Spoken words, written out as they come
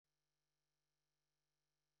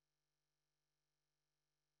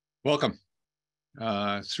Welcome.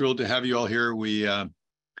 Thrilled to have you all here. We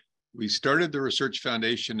started the Research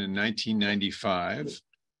Foundation in 1995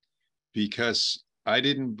 because I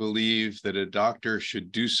didn't believe that a doctor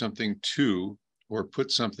should do something to or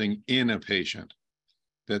put something in a patient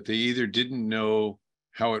that they either didn't know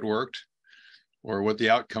how it worked or what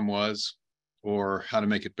the outcome was or how to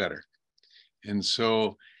make it better. And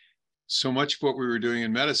so much of what we were doing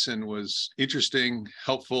in medicine was interesting,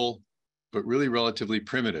 helpful, but really relatively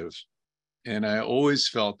primitive. And I always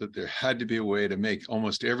felt that there had to be a way to make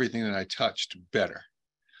almost everything that I touched better.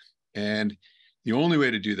 And the only way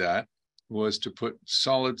to do that was to put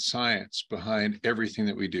solid science behind everything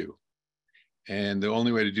that we do. And the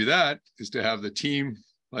only way to do that is to have the team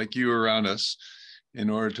like you around us in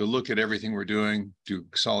order to look at everything we're doing, do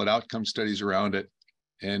solid outcome studies around it,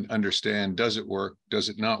 and understand, does it work, does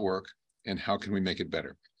it not work, and how can we make it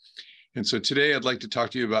better? And so today I'd like to talk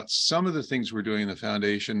to you about some of the things we're doing in the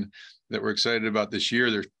foundation that we're excited about this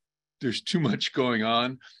year. There's too much going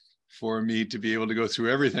on for me to be able to go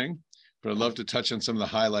through everything, but I'd love to touch on some of the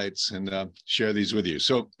highlights and share these with you.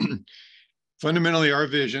 So fundamentally, our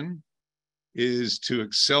vision is to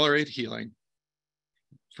accelerate healing.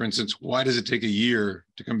 For instance, why does it take a year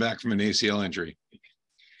to come back from an ACL injury?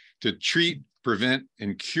 To treat, prevent,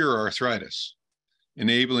 and cure arthritis,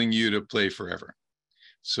 enabling you to play forever.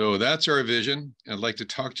 So that's our vision. I'd like to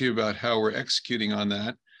talk to you about how we're executing on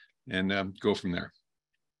that and go from there.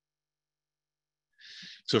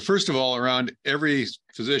 So first of all, around every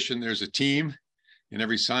physician, there's a team, and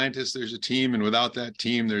every scientist, there's a team. And without that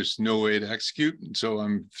team, there's no way to execute. And so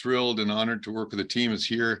I'm thrilled and honored to work with the team that's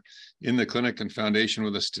here in the clinic and foundation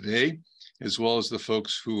with us today, as well as the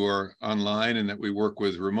folks who are online and that we work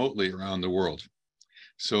with remotely around the world.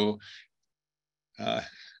 So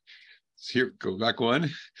here, go back one.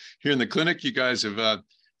 Here in the clinic, you guys have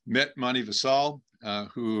met Mani Vasal,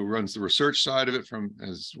 who runs the research side of it from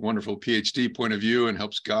his wonderful PhD point of view and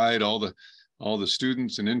helps guide all the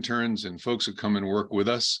students and interns and folks who come and work with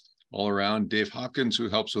us all around. Dave Hopkins, who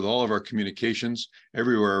helps with all of our communications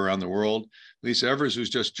everywhere around the world. Lisa Evers,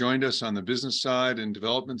 who's just joined us on the business side and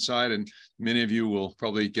development side, and many of you will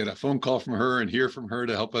probably get a phone call from her and hear from her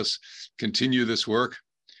to help us continue this work.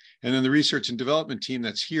 And then the research and development team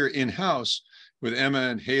that's here in-house with Emma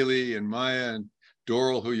and Haley and Maya and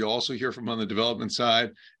Doral, who you also hear from on the development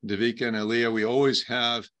side, Davika and Aliyah. We always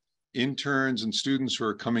have interns and students who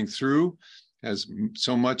are coming through, as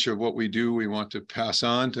so much of what we do, we want to pass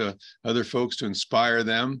on to other folks to inspire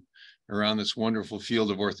them around this wonderful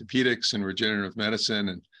field of orthopedics and regenerative medicine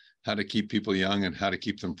and how to keep people young and how to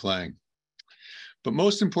keep them playing. But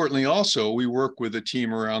most importantly, also, we work with a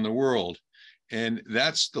team around the world. And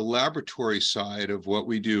that's the laboratory side of what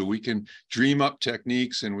we do. We can dream up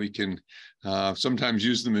techniques and we can sometimes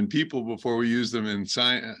use them in people before we use them in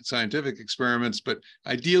scientific experiments. But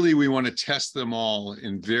ideally, we want to test them all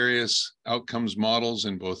in various outcomes models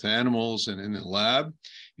in both animals and in the lab.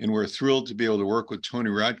 And we're thrilled to be able to work with Tony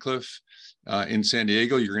Radcliffe in San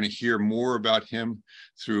Diego. You're going to hear more about him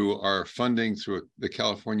through our funding through the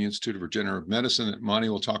California Institute of Regenerative Medicine that Mani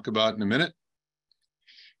will talk about in a minute.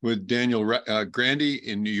 With Daniel Grandy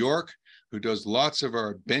in New York, who does lots of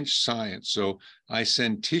our bench science. So I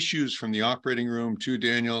send tissues from the operating room to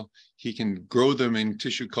Daniel. He can grow them in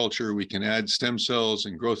tissue culture. We can add stem cells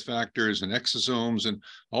and growth factors and exosomes and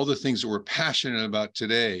all the things that we're passionate about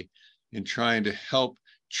today in trying to help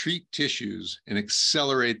treat tissues and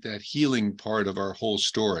accelerate that healing part of our whole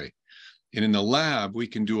story. And in the lab, we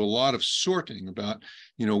can do a lot of sorting about,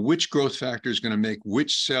 which growth factor is going to make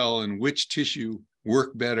which cell and which tissue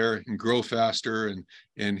work better and grow faster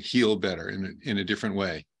and heal better in a different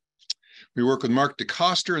way. We work with Mark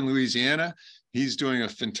DeCoster in Louisiana. He's doing a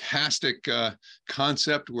fantastic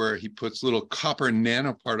concept where he puts little copper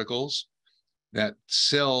nanoparticles that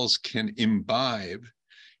cells can imbibe.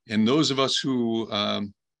 And those of us who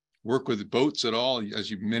work with boats at all,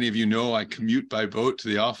 as many of you know, I commute by boat to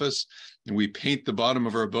the office, and we paint the bottom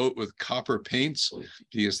of our boat with copper paints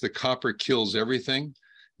because the copper kills everything.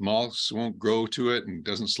 Moths won't grow to it and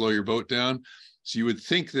doesn't slow your boat down. So you would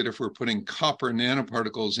think that if we're putting copper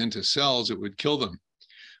nanoparticles into cells, it would kill them.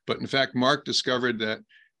 But in fact, Mark discovered that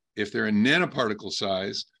if they're in nanoparticle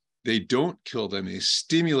size, they don't kill them. They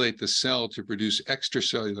stimulate the cell to produce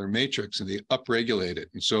extracellular matrix and they upregulate it.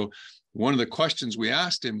 And so one of the questions we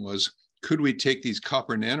asked him was, could we take these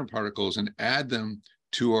copper nanoparticles and add them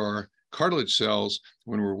to our cartilage cells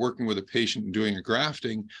when we're working with a patient and doing a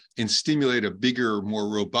grafting and stimulate a bigger, more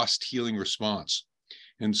robust healing response?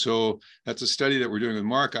 And so that's a study that we're doing with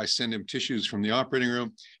Mark. I send him tissues from the operating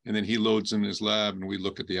room, and then he loads them in his lab, and we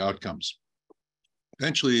look at the outcomes.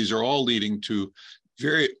 Eventually, these are all leading to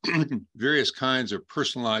various kinds of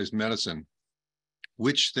personalized medicine,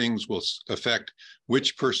 which things will affect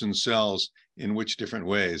which person's cells in which different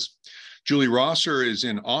ways. Julie Rosser is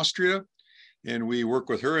in Austria, and we work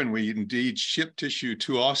with her, and we indeed ship tissue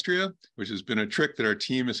to Austria, which has been a trick that our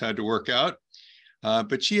team has had to work out.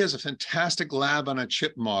 But she has a fantastic lab on a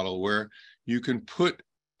chip model where you can put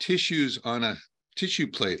tissues on a tissue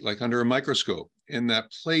plate, like under a microscope, and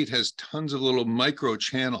that plate has tons of little micro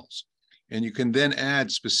channels. And you can then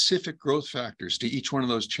add specific growth factors to each one of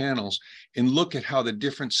those channels and look at how the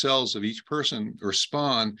different cells of each person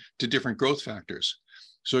respond to different growth factors.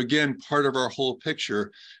 So again, part of our whole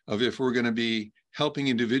picture of if we're going to be helping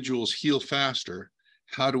individuals heal faster,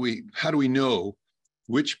 how do we know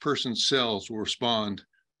which person's cells will respond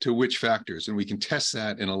to which factors? And we can test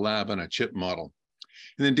that in a lab on a chip model.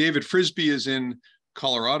 And then David Frisbee is in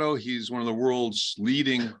Colorado. He's one of the world's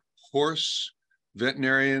leading horse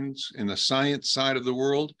veterinarians in the science side of the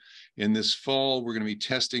world. In this fall, we're going to be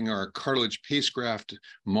testing our cartilage pace graft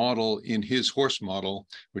model in his horse model,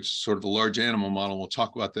 which is sort of a large animal model. We'll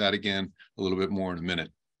talk about that again a little bit more in a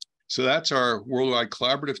minute. So that's our worldwide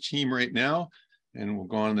collaborative team right now. And we'll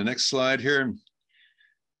go on to the next slide here.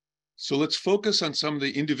 So let's focus on some of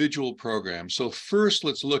the individual programs. So first,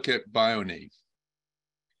 let's look at BioKnee.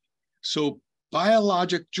 So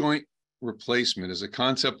biologic joint replacement is a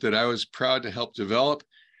concept that I was proud to help develop.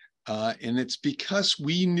 And it's because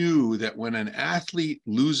we knew that when an athlete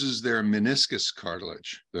loses their meniscus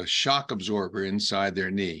cartilage, the shock absorber inside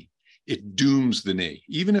their knee, it dooms the knee.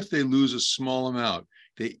 Even if they lose a small amount,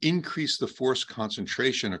 they increase the force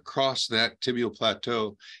concentration across that tibial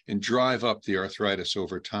plateau and drive up the arthritis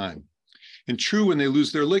over time. And true when they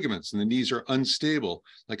lose their ligaments and the knees are unstable,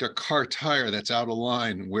 like a car tire that's out of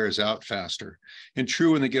line and wears out faster. And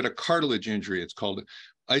true when they get a cartilage injury, it's called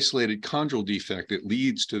isolated chondral defect. It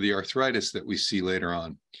leads to the arthritis that we see later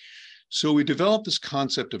on. So we developed this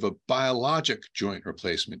concept of a biologic joint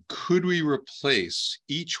replacement. Could we replace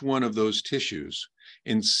each one of those tissues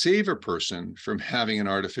and save a person from having an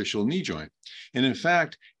artificial knee joint? And in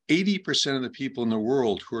fact, 80% of the people in the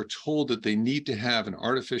world who are told that they need to have an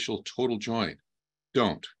artificial total joint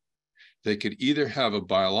don't. They could either have a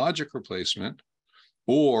biologic replacement,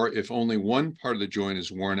 or if only one part of the joint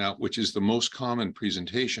is worn out, which is the most common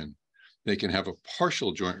presentation, they can have a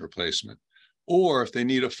partial joint replacement. Or if they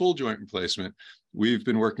need a full joint replacement, we've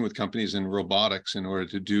been working with companies in robotics in order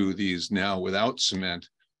to do these now without cement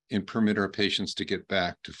and permit our patients to get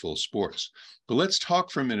back to full sports. But let's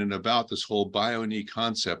talk for a minute about this whole BioKnee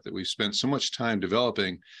concept that we've spent so much time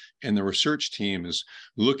developing, and the research team is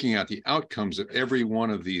looking at the outcomes of every one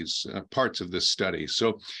of these parts of this study.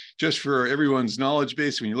 So just for everyone's knowledge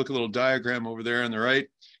base, when you look at a little diagram over there on the right,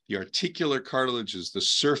 the articular cartilage is the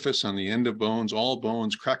surface on the end of bones, all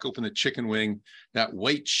bones. Crack open the chicken wing, that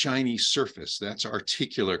white shiny surface, that's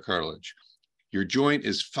articular cartilage. Your joint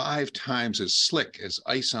is 5 times as slick as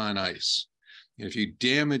ice on ice. And if you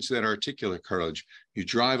damage that articular cartilage, you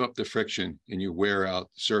drive up the friction and you wear out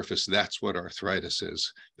the surface. That's what arthritis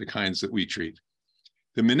is, the kinds that we treat.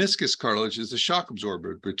 The meniscus cartilage is the shock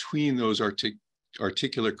absorber between those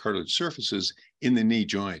articular cartilage surfaces in the knee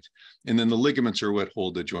joint. And then the ligaments are what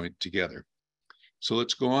hold the joint together. So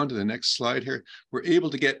let's go on to the next slide here. We're able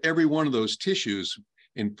to get every one of those tissues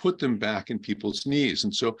and put them back in people's knees.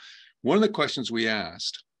 And so one of the questions we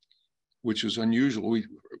asked, which was unusual,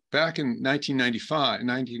 back in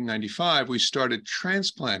 1995, we started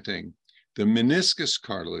transplanting the meniscus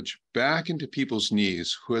cartilage back into people's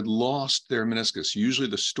knees who had lost their meniscus. Usually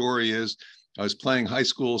the story is, I was playing high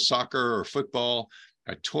school soccer or football,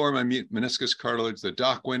 I tore my meniscus cartilage, the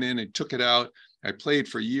doc went in and took it out, I played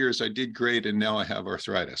for years, I did great, and now I have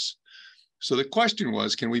arthritis. So the question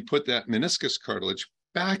was, can we put that meniscus cartilage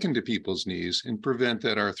back into people's knees and prevent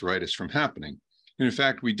that arthritis from happening? And in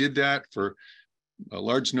fact, we did that for a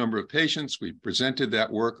large number of patients. We presented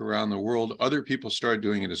that work around the world. Other people started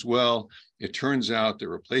doing it as well. It turns out that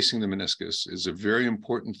replacing the meniscus is a very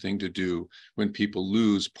important thing to do when people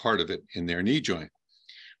lose part of it in their knee joint.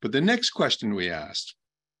 But the next question we asked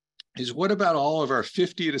is, what about all of our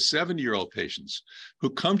 50 to 70-year-old patients who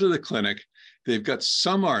come to the clinic? They've got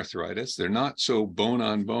some arthritis, they're not so bone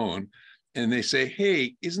on bone, and they say,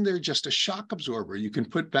 hey, isn't there just a shock absorber you can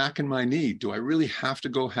put back in my knee? Do I really have to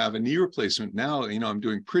go have a knee replacement now? You know, I'm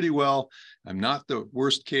doing pretty well. I'm not the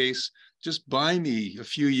worst case. Just buy me a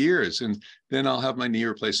few years and then I'll have my knee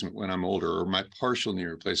replacement when I'm older, or my partial knee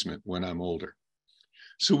replacement when I'm older.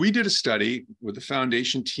 So we did a study with the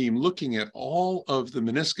foundation team looking at all of the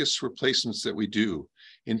meniscus replacements that we do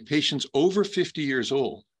in patients over 50 years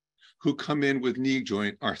old who come in with knee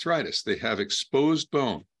joint arthritis. They have exposed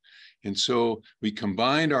bone. And so we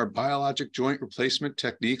combined our biologic joint replacement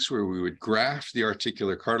techniques where we would graft the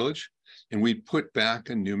articular cartilage and we'd put back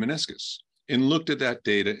a new meniscus and looked at that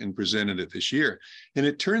data and presented it this year. And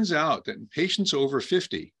it turns out that in patients over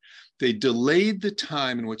 50, they delayed the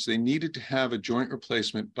time in which they needed to have a joint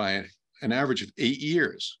replacement by an average of 8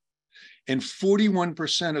 years. And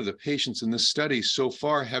 41% of the patients in this study so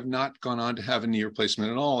far have not gone on to have a knee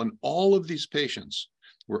replacement at all. And all of these patients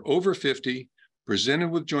were over 50, presented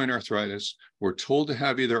with joint arthritis, were told to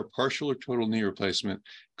have either a partial or total knee replacement,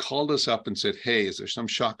 called us up and said, hey, is there some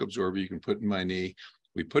shock absorber you can put in my knee?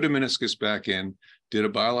 We put a meniscus back in, did a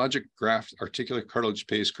biologic graft, articular cartilage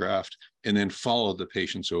paste graft, and then followed the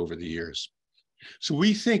patients over the years. So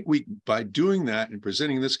we think by doing that and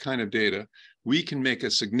presenting this kind of data, we can make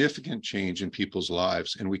a significant change in people's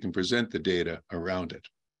lives, and we can present the data around it.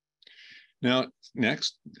 Now,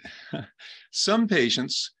 next, some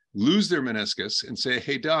patients lose their meniscus and say,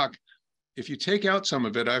 hey, doc, if you take out some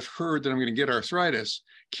of it, I've heard that I'm going to get arthritis.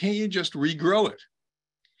 Can't you just regrow it?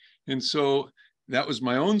 And so that was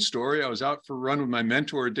my own story. I was out for a run with my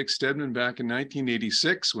mentor, Dick Stedman, back in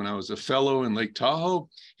 1986 when I was a fellow in Lake Tahoe.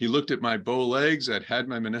 He looked at my bow legs. I'd had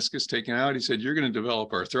my meniscus taken out. He said, you're going to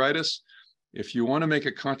develop arthritis. If you want to make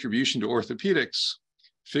a contribution to orthopedics,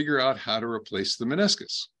 figure out how to replace the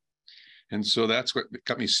meniscus. And so that's what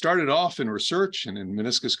got me started off in research and in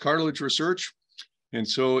meniscus cartilage research. And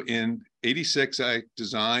so in 86, I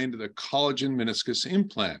designed the collagen meniscus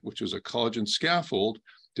implant, which was a collagen scaffold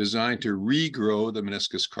designed to regrow the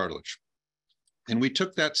meniscus cartilage. And we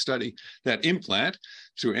took that study, that implant,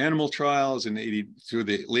 through animal trials through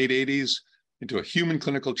the late 80s, into a human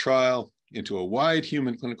clinical trial, into a wide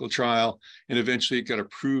human clinical trial, and eventually it got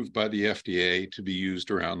approved by the FDA to be used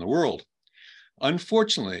around the world.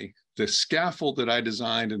 Unfortunately, the scaffold that I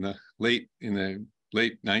designed in the late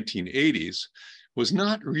 1980s was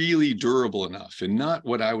not really durable enough and not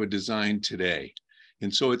what I would design today.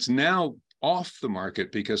 And so it's now off the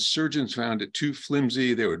market because surgeons found it too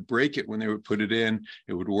flimsy. They would break it when they would put it in.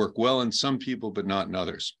 It would work well in some people, but not in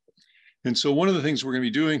others. And so one of the things we're going to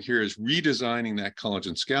be doing here is redesigning that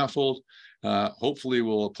collagen scaffold. Hopefully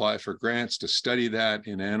we'll apply for grants to study that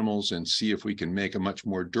in animals and see if we can make a much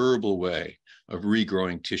more durable way of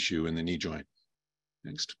regrowing tissue in the knee joint.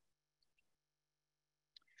 Next.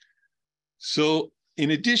 So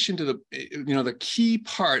in addition to the key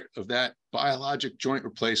part of that biologic joint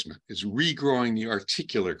replacement is regrowing the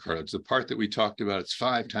articular cartilage, the part that we talked about. It's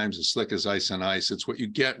 5 times as slick as ice on ice. It's what you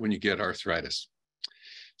get when you get arthritis.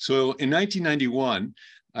 So in 1991,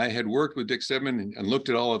 I had worked with Dick Stedman and looked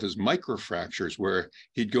at all of his microfractures where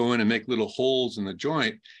he'd go in and make little holes in the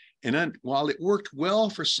joint. And then, while it worked well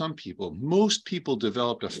for some people, most people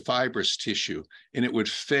developed a fibrous tissue and it would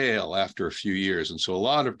fail after a few years. And so a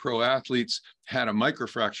lot of pro athletes had a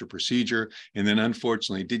microfracture procedure and then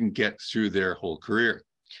unfortunately didn't get through their whole career.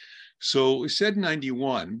 So we said in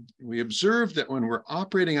 91, we observed that when we're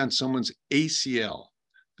operating on someone's ACL,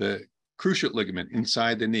 the cruciate ligament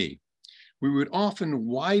inside the knee, we would often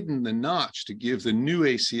widen the notch to give the new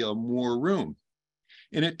ACL more room.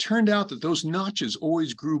 And it turned out that those notches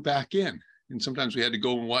always grew back in, and sometimes we had to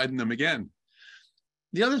go and widen them again.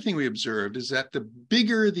 The other thing we observed is that the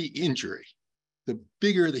bigger the injury, the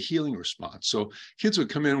bigger the healing response. So kids would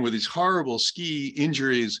come in with these horrible ski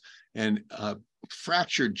injuries and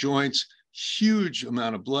fractured joints, huge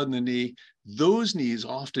amount of blood in the knee. Those knees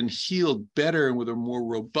often healed better and with a more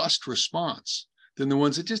robust response than the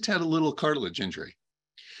ones that just had a little cartilage injury.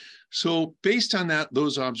 So based on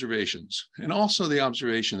those observations, and also the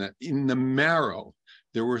observation that in the marrow,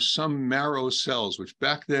 there were some marrow cells, which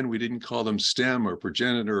back then we didn't call them stem or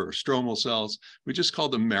progenitor or stromal cells. We just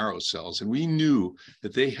called them marrow cells. And we knew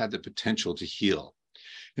that they had the potential to heal.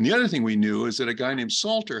 And the other thing we knew is that a guy named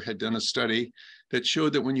Salter had done a study that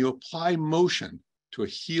showed that when you apply motion to a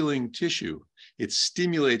healing tissue, it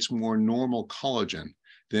stimulates more normal collagen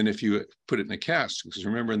than if you put it in a cast. Because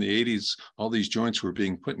remember in the 80s, all these joints were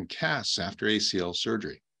being put in casts after ACL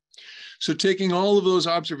surgery. So taking all of those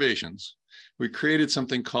observations, we created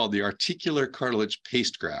something called the articular cartilage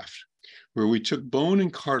paste graft, where we took bone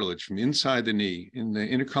and cartilage from inside the knee in the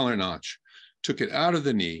intercollar notch, took it out of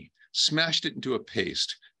the knee, smashed it into a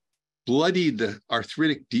paste, bloodied the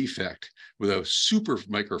arthritic defect with a super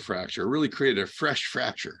microfracture, really created a fresh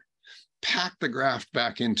fracture, packed the graft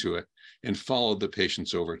back into it, and followed the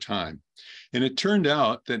patients over time. And it turned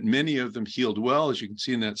out that many of them healed well, as you can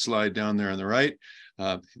see in that slide down there on the right.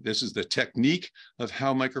 This is the technique of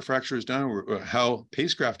how microfracture is done, or how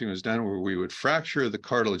paste grafting was done, where we would fracture the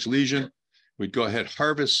cartilage lesion. We'd go ahead,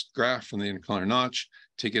 harvest graft from the intercollar notch,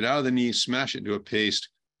 take it out of the knee, smash it into a paste,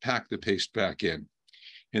 pack the paste back in.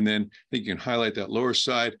 And then I think you can highlight that lower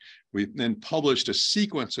side. We then published a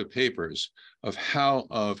sequence of papers of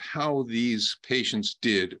how these patients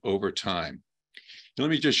did over time. Now,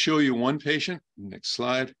 let me just show you one patient. Next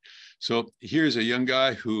slide. So here's a young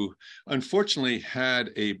guy who unfortunately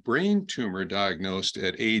had a brain tumor diagnosed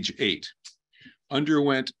at age 8,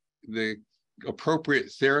 underwent the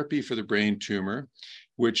appropriate therapy for the brain tumor,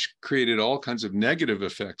 which created all kinds of negative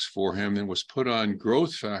effects for him, and was put on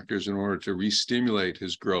growth factors in order to re-stimulate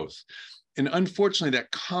his growth. And unfortunately,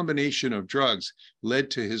 that combination of drugs led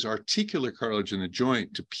to his articular cartilage in the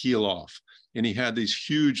joint to peel off. And he had these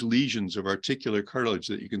huge lesions of articular cartilage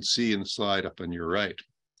that you can see in the slide up on your right.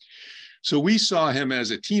 So we saw him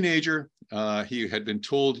as a teenager. He had been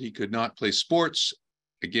told he could not play sports.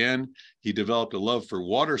 Again, he developed a love for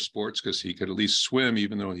water sports because he could at least swim,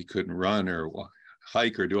 even though he couldn't run or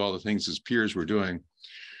hike or do all the things his peers were doing.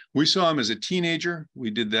 We saw him as a teenager.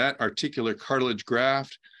 We did that articular cartilage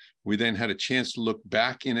graft. We then had a chance to look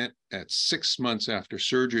back in it at 6 months after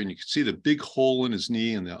surgery, and you can see the big hole in his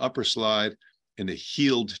knee in the upper slide and the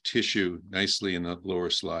healed tissue nicely in the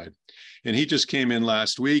lower slide. And he just came in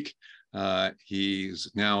last week.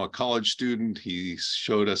 He's now a college student. He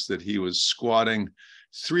showed us that he was squatting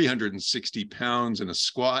 360 pounds in a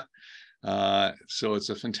squat. So it's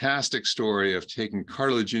a fantastic story of taking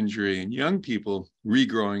cartilage injury in young people,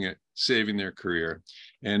 regrowing it, saving their career.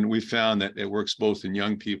 And we found that it works both in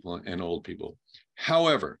young people and old people.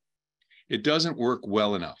 However, it doesn't work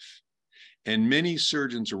well enough. And many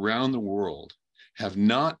surgeons around the world have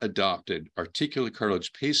not adopted articular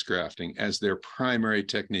cartilage paste grafting as their primary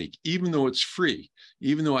technique, even though it's free,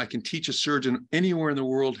 even though I can teach a surgeon anywhere in the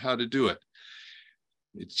world how to do it.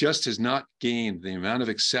 It just has not gained the amount of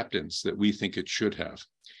acceptance that we think it should have.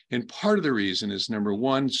 And part of the reason is, number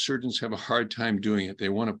one, surgeons have a hard time doing it. They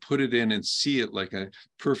want to put it in and see it like a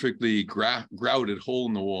perfectly grouted hole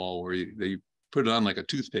in the wall where they put it on like a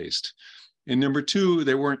toothpaste. And number two,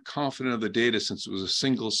 they weren't confident of the data since it was a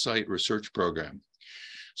single site research program.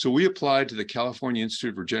 So we applied to the California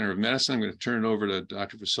Institute of Regenerative Medicine. I'm going to turn it over to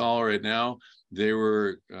Dr. Vasal right now. They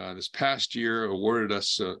were, this past year, awarded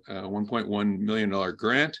us a $1.1 million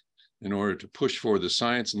grant in order to push forward the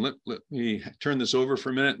science. And let me turn this over for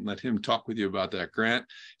a minute and let him talk with you about that grant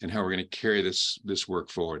and how we're going to carry this work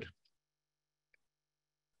forward.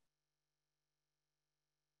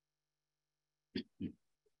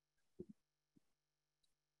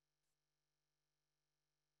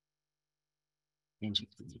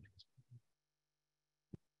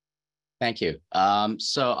 Thank you.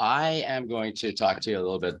 So I am going to talk to you a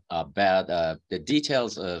little bit about the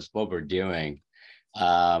details of what we're doing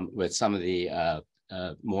with some of the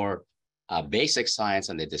more basic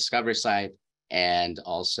science on the discovery side, and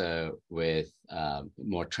also with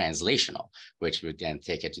more translational, which would then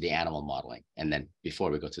take it to the animal modeling, and then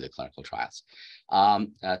before we go to the clinical trials.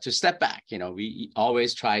 To step back, we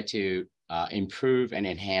always try to improve and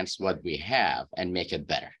enhance what we have and make it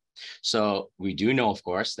better. So we do know, of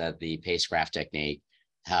course, that the paste graft technique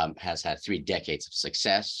has had 3 decades of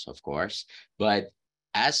success, of course, but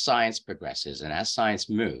as science progresses and as science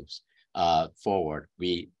moves forward,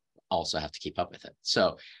 we also have to keep up with it.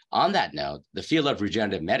 So on that note, the field of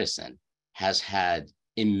regenerative medicine has had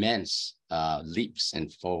immense leaps in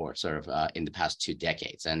forward in the past 2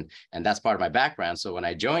 decades. And that's part of my background. So when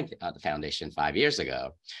I joined the foundation 5 years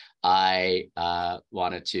ago, I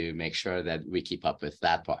wanted to make sure that we keep up with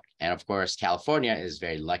that part. And of course, California is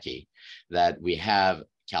very lucky that we have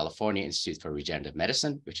California Institute for Regenerative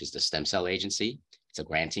Medicine, which is the stem cell agency. It's a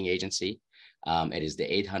granting agency. It is the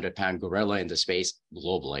 800-pound gorilla in the space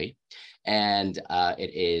globally. And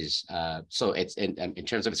it is, so it's in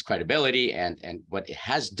terms of its credibility and what it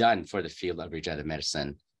has done for the field of regenerative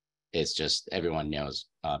medicine, it's just everyone knows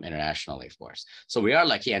internationally, of course. So we are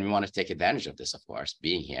lucky, and we want to take advantage of this, of course,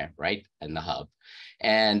 being here, right, in the hub.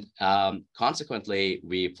 And consequently,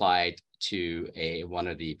 we applied to one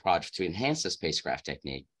of the projects to enhance the spacecraft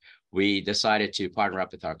technique. We decided to partner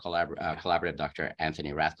up with our collaborative Dr.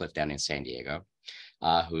 Anthony Ratcliffe down in San Diego,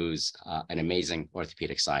 who's an amazing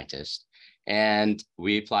orthopedic scientist. And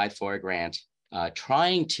we applied for a grant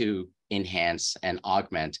trying to enhance and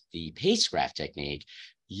augment the paste graft technique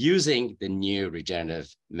using the new regenerative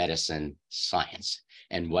medicine science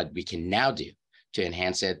and what we can now do to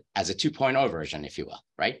enhance it as a 2.0 version, if you will,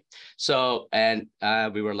 right? So, and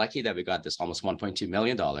we were lucky that we got this almost $1.2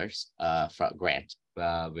 million grant,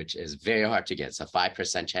 which is very hard to get. It's a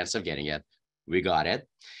 5% chance of getting it. We got it.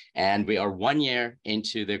 And we are 1 year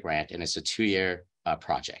into the grant, and it's a 2-year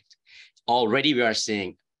project. Already we are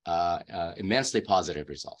seeing immensely positive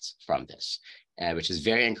results from this, which is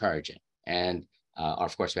very encouraging. And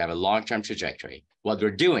of course, we have a long-term trajectory. What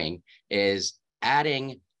we're doing is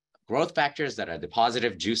adding growth factors that are the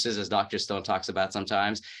positive juices, as Dr. Stone talks about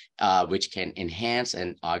sometimes, which can enhance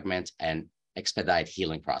and augment and expedite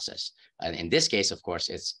healing process. And in this case, of course,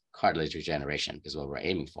 it's cartilage regeneration is what we're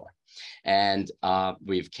aiming for. And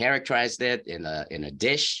we've characterized it in a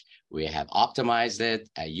dish. We have optimized it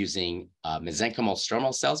using mesenchymal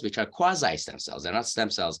stromal cells, which are quasi-stem cells. They're not stem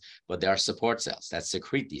cells, but they are support cells that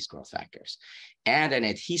secrete these growth factors. And an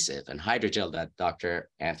adhesive and hydrogel that Dr.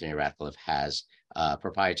 Anthony Ratcliffe has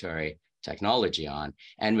proprietary technology on.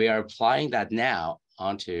 And we are applying that now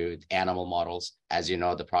onto animal models. As you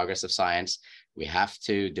know, the progress of science, we have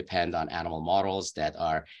to depend on animal models that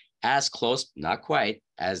are as close, not quite,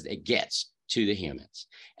 as it gets to the humans.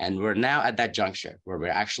 And we're now at that juncture where we're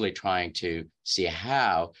actually trying to see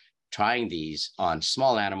how trying these on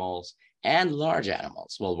small animals and large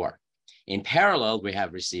animals will work. In parallel, we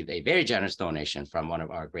have received a very generous donation from one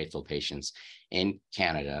of our grateful patients in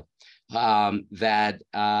Canada that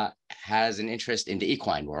has an interest in the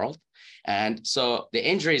equine world. And so the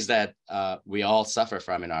injuries that we all suffer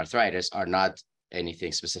from in arthritis are not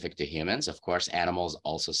anything specific to humans. Of course, animals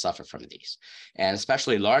also suffer from these, and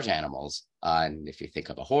especially large animals. And if you think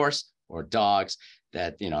of a horse or dogs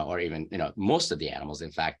that, or even, most of the animals,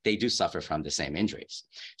 in fact, they do suffer from the same injuries.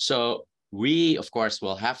 So we, of course,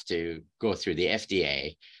 will have to go through the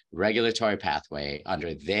FDA regulatory pathway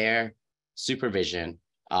under their supervision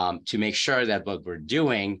to make sure that what we're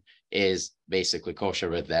doing is basically kosher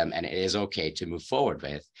with them and it is okay to move forward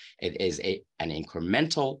with. It is an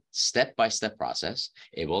incremental step-by-step process.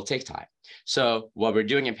 It will take time. So what we're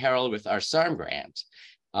doing in parallel with our SARM grant,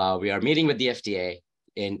 we are meeting with the FDA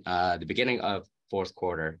in the beginning of fourth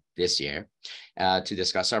quarter this year to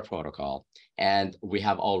discuss our protocol. And we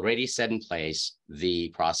have already set in place the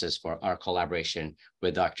process for our collaboration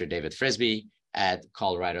with Dr. David Frisbee at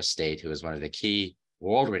Colorado State, who is one of the key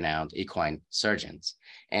world-renowned equine surgeons.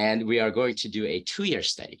 And we are going to do a 2-year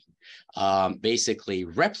study, basically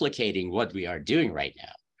replicating what we are doing right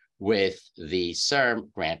now with the SERM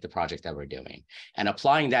grant, the project that we're doing, and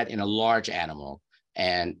applying that in a large animal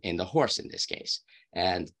and in the horse in this case.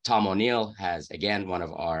 And Tom O'Neill has, again, one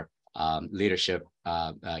of our leadership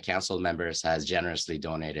council members has generously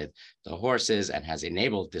donated the horses and has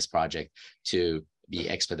enabled this project to be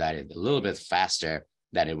expedited a little bit faster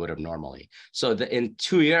than it would have normally. So in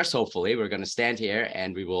 2 years, hopefully, we're going to stand here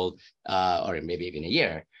and we will, or maybe even a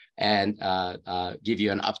year, and give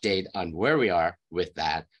you an update on where we are with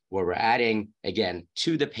that, where we're adding, again,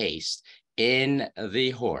 to the paste in the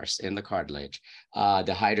horse, in the cartilage,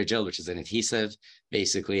 the hydrogel, which is an adhesive,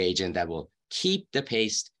 basically agent that will keep the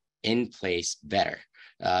paste in place better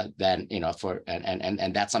than,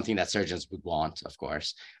 and that's something that surgeons would want, of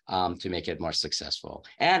course, to make it more successful,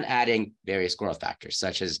 and adding various growth factors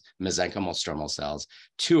such as mesenchymal stromal cells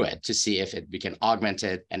to it to see if we can augment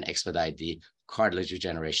it and expedite the cartilage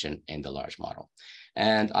regeneration in the large model.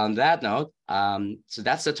 And on that note, so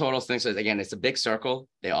that's the total thing. So again, it's a big circle.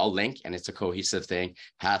 They all link and it's a cohesive thing,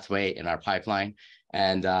 pathway in our pipeline.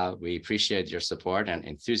 And we appreciate your support and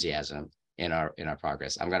enthusiasm in our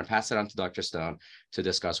progress. I'm going to pass it on to Dr. Stone to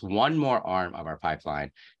discuss one more arm of our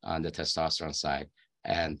pipeline on the testosterone side,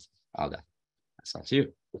 and all that. That's on to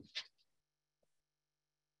you.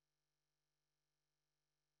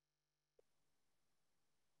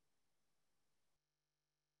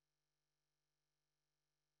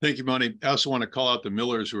 Thank you, Mani. I also want to call out the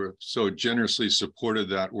Millers who have so generously supported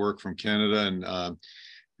that work from Canada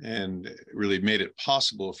and really made it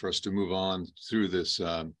possible for us to move on through this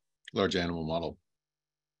large animal model.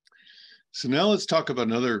 So now let's talk about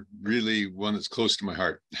another really one that's close to my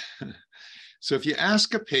heart. So if you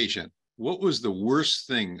ask a patient, what was the worst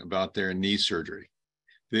thing about their knee surgery?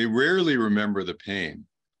 They rarely remember the pain.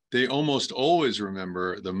 They almost always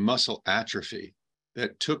remember the muscle atrophy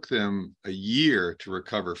that took them a year to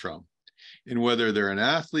recover from. And whether they're an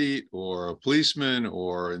athlete or a policeman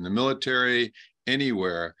or in the military,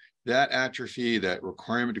 anywhere, that atrophy, that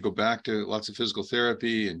requirement to go back to lots of physical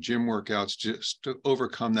therapy and gym workouts just to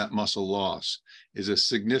overcome that muscle loss is a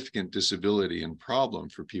significant disability and problem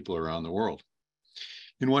for people around the world.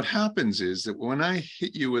 And what happens is that when I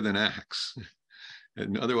hit you with an axe,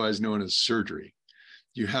 and otherwise known as surgery,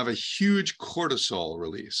 you have a huge cortisol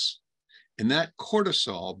release. And that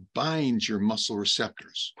cortisol binds your muscle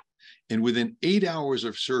receptors. And within 8 hours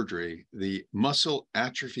of surgery, the muscle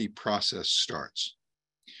atrophy process starts.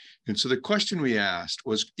 And so the question we asked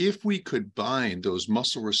was, if we could bind those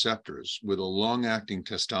muscle receptors with a long-acting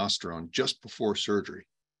testosterone just before surgery,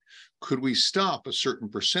 could we stop a certain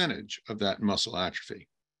percentage of that muscle atrophy?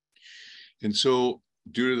 And so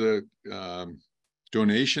due to the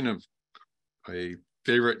donation of a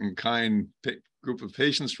favorite and kind group of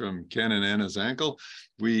patients from Ken and Anna's ankle,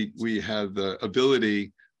 we have the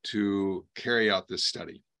ability to carry out this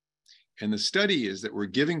study. And the study is that we're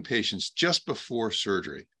giving patients just before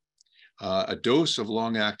surgery a dose of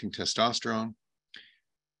long-acting testosterone,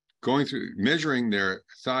 going through measuring their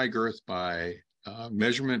thigh girth by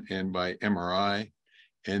measurement and by MRI,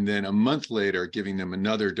 and then a month later giving them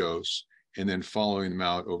another dose, and then following them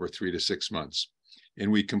out over 3 to 6 months.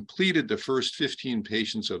 And we completed the first 15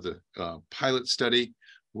 patients of the pilot study,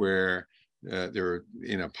 where they're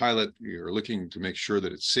in a pilot, you're looking to make sure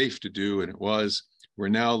that it's safe to do, and it was. We're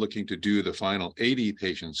now looking to do the final 80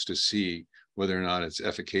 patients to see whether or not it's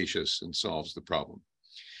efficacious and solves the problem.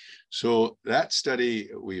 So that study,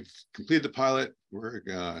 we've completed the pilot. We're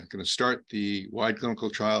going to start the wide clinical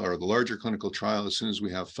trial, or the larger clinical trial, as soon as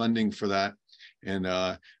we have funding for that. And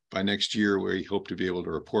by next year, we hope to be able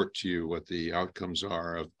to report to you what the outcomes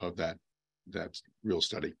are of that real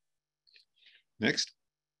study. Next.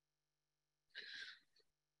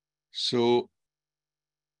 So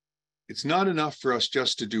it's not enough for us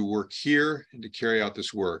just to do work here and to carry out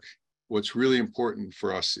this work. What's really important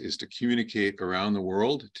for us is to communicate around the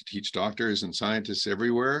world, to teach doctors and scientists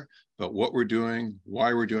everywhere about what we're doing,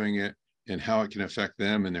 why we're doing it, and how it can affect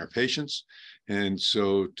them and their patients. And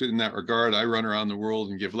so in that regard, I run around the world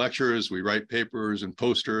and give lectures. We write papers and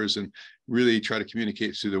posters and really try to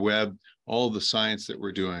communicate through the web all the science that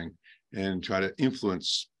we're doing and try to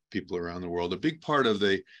influence people around the world. A big part of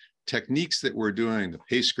the techniques that we're doing, the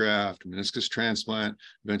pace graft, meniscus transplant,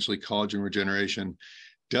 eventually collagen regeneration,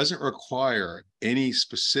 doesn't require any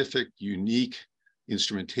specific unique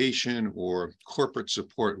instrumentation or corporate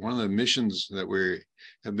support. One of the missions that we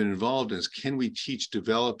have been involved in is, can we teach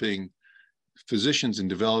developing physicians in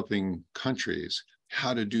developing countries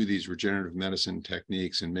how to do these regenerative medicine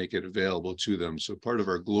techniques and make it available to them? So part of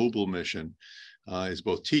our global mission is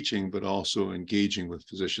both teaching, but also engaging with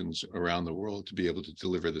physicians around the world to be able to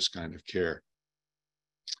deliver this kind of care.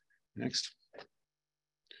 Next.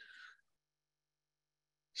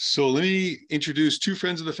 So let me introduce two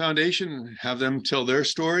friends of the foundation and have them tell their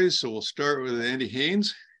stories. So we'll start with Andrea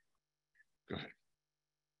Haines. Go ahead.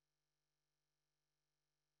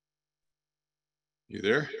 You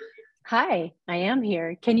there? Hi, I am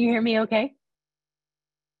here. Can you hear me okay?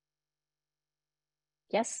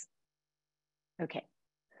 Yes? Okay.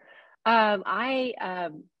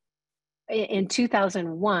 In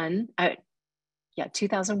 2001,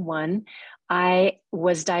 2001, I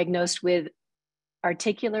was diagnosed with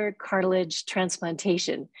articular cartilage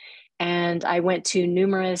transplantation. And I went to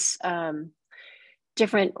numerous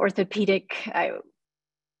different orthopedic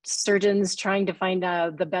surgeons trying to find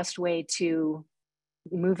out the best way to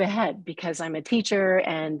move ahead, because I'm a teacher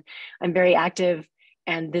and I'm very active.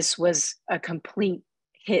 And this was a complete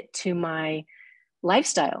hit to my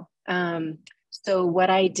lifestyle. So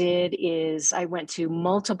what I did is I went to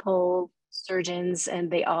multiple surgeons and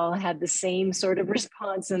they all had the same sort of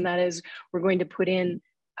response. And that is, we're going to put in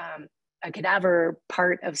a cadaver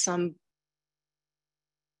part of some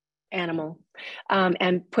animal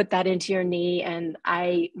and put that into your knee. And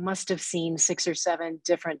I must have seen 6 or 7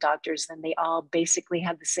 different doctors, and they all basically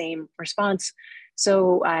had the same response.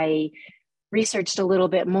 So I researched a little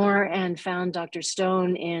bit more and found Dr.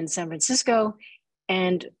 Stone in San Francisco.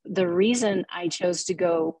 And the reason I chose to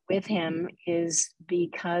go with him is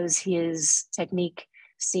because his technique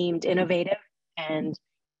seemed innovative and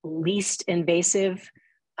least invasive,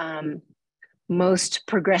 most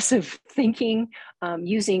progressive thinking,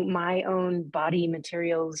 using my own body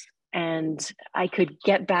materials. And I could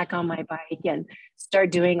get back on my bike and start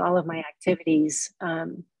doing all of my activities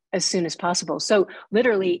as soon as possible. So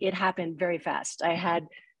literally it happened very fast. I had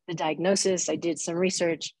the diagnosis, I did some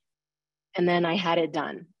research, and then I had it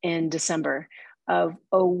done in December of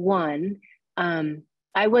 2001.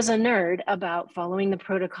 I was a nerd about following the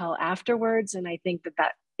protocol afterwards. And I think that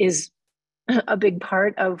that is a big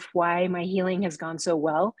part of why my healing has gone so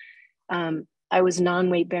well. I was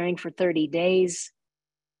non-weight bearing for 30 days,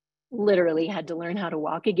 literally had to learn how to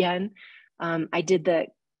walk again. I did the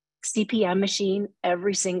CPM machine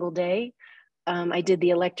every single day. I did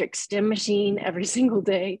the electric stim machine every single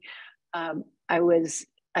day.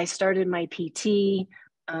 I started my PT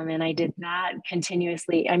and I did that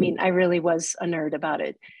continuously. I mean, I really was a nerd about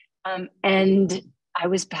it. And I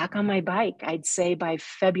was back on my bike, I'd say by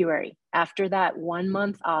February, after that 1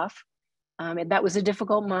 month off. And that was a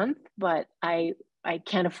difficult month, but I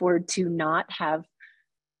can't afford to not have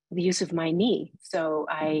the use of my knee. So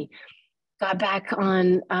I got back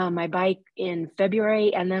on my bike in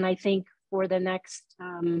February. And then I think for the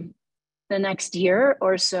next year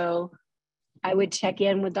or so, I would check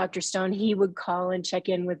in with Dr. Stone. He would call and check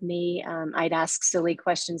in with me. I'd ask silly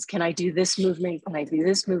questions. Can I do this movement? Can I do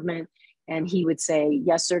this movement? And he would say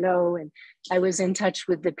yes or no. And I was in touch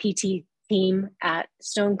with the PT team at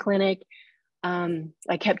Stone Clinic.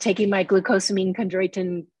 I kept taking my glucosamine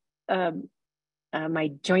chondroitin,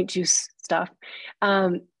 my joint juice stuff,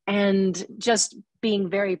 and just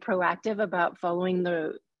being very proactive about following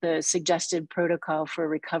the suggested protocol for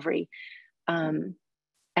recovery.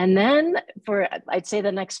 And then for, I'd say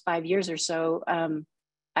the next 5 years or so,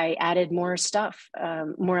 I added more stuff,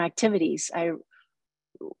 more activities.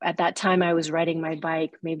 At that time, I was riding my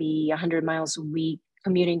bike maybe 100 miles a week,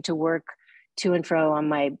 commuting to work, to and fro on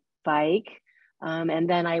my bike. And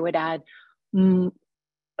then I would add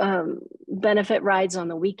benefit rides on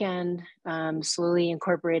the weekend, slowly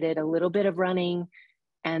incorporated a little bit of running.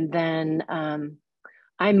 And then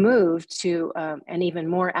I moved to an even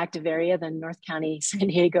more active area than North County, San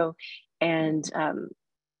Diego, and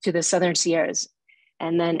to the Southern Sierras,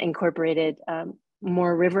 and then incorporated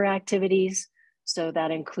more river activities. So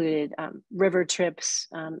that included river trips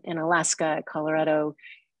in Alaska, Colorado,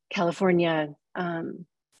 California.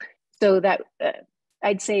 So that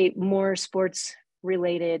I'd say more sports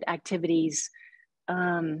related activities,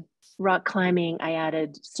 rock climbing, I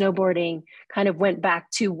added snowboarding, kind of went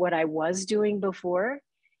back to what I was doing before.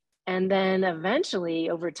 And then eventually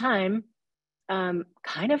over time,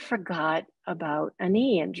 kind of forgot about a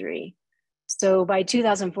knee injury. So by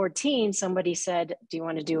 2014, somebody said, do you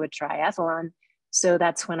want to do a triathlon? So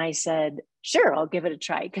that's when I said, sure, I'll give it a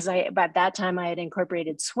try. Because at that time I had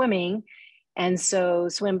incorporated swimming. And so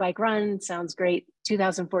swim, bike, run sounds great.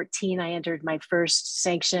 2014, I entered my first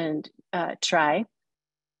sanctioned tri.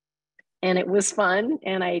 And it was fun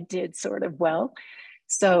and I did sort of well.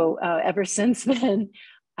 So ever since then,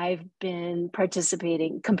 I've been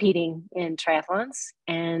competing in triathlons,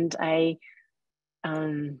 and I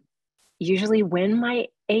usually win my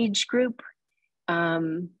age group.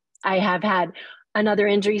 I have had another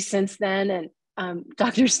injury since then. And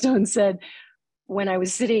Dr. Stone said, when I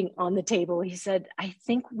was sitting on the table, he said, I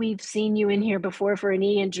think we've seen you in here before for a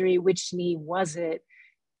knee injury. Which knee was it?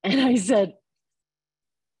 And I said,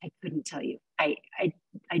 I couldn't tell you. I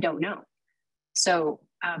don't know. So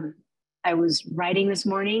I was riding this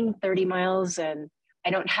morning 30 miles and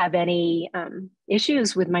I don't have any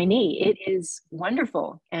issues with my knee. It is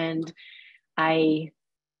wonderful. And I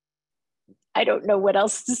don't know what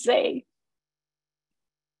else to say.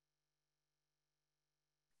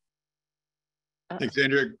 Thanks,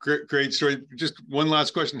 Andrea. Great story. Just one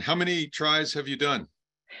last question. How many tries have you done?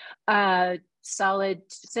 Solid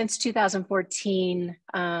since 2014.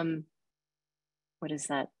 What is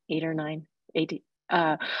that? 8 or 9? 8.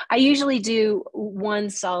 I usually do one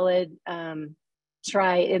solid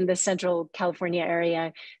try in the Central California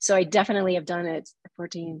area. So I definitely have done it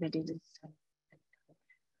 14, 15.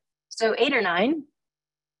 So 8 or 9.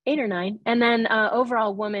 And then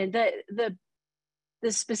overall woman,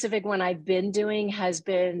 the specific one I've been doing has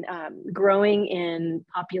been growing in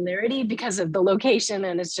popularity because of the location,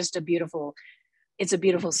 and it's just a beautiful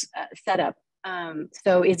setup.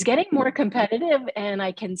 So it's getting more competitive, and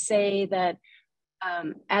I can say that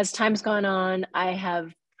as time's gone on, I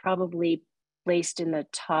have probably placed in the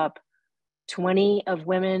top 20 of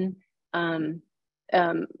women,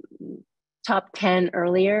 top 10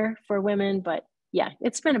 earlier for women, but yeah,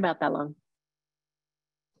 it's been about that long.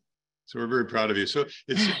 So we're very proud of you. So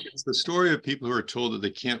it's the story of people who are told that they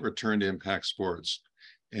can't return to impact sports,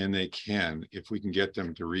 and they can if we can get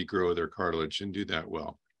them to regrow their cartilage and do that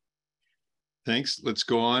well. Thanks. Let's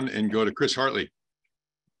go on and go to Chris Hartley.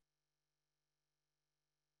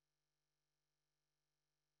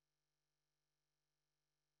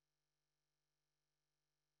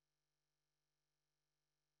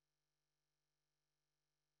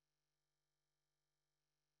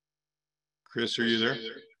 Chris, are you there?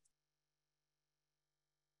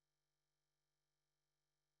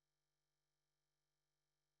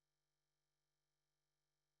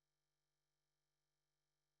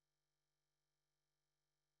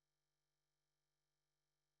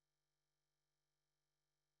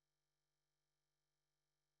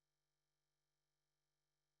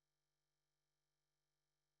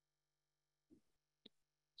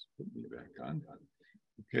 Put me back on.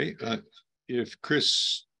 Okay. If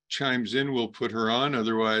Chris chimes in, we'll put her on.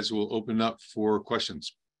 Otherwise, we'll open up for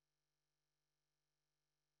questions.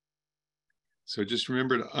 So just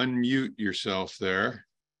remember to unmute yourself there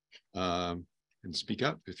and speak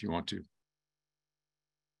up if you want to.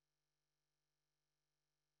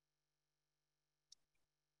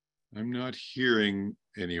 I'm not hearing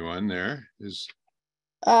anyone there.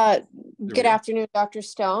 Good afternoon, Dr.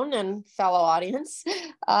 Stone and fellow audience.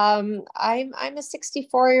 I'm a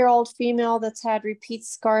 64-year-old female that's had repeat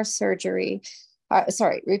scar surgery.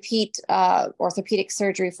 Repeat orthopedic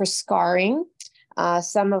surgery for scarring,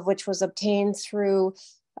 some of which was obtained through,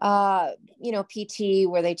 PT,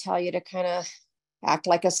 where they tell you to kind of act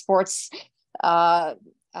like a sports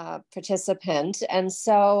participant. And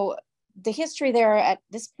so the history there at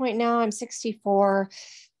this point now, I'm 64,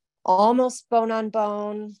 almost bone on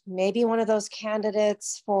bone, maybe one of those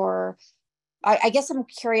candidates for, I guess I'm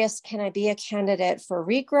curious, can I be a candidate for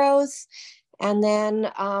regrowth? And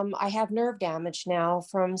then I have nerve damage now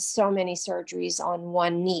from so many surgeries on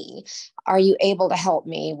one knee. Are you able to help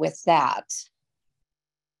me with that?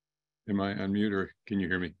 Am I on mute or can you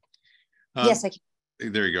hear me? Yes, I can.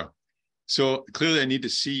 There you go. So clearly I need to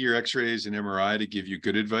see your x-rays and MRI to give you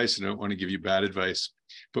good advice. I don't want to give you bad advice.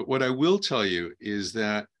 But what I will tell you is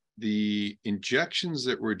that the injections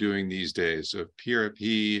that we're doing these days of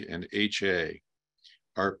PRP and HA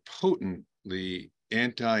are potently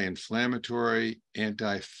anti-inflammatory,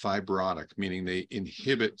 anti-fibrotic, meaning they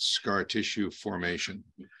inhibit scar tissue formation.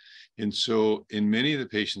 And so in many of the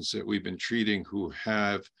patients that we've been treating who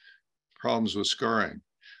have problems with scarring,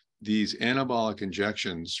 these anabolic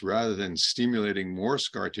injections, rather than stimulating more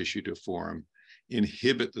scar tissue to form,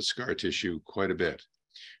 inhibit the scar tissue quite a bit.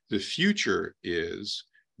 The future is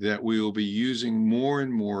that we will be using more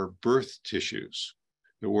and more birth tissues,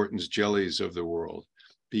 the Wharton's jellies of the world,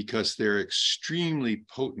 because they're extremely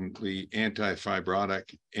potently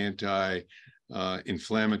anti-fibrotic,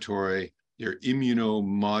 anti-inflammatory, they're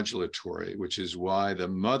immunomodulatory, which is why the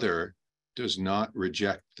mother does not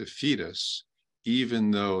reject the fetus, even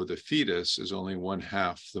though the fetus is only one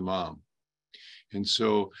half the mom. And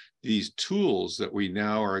so these tools that we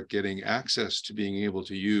now are getting access to being able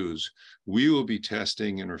to use, we will be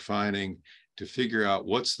testing and refining to figure out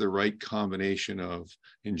what's the right combination of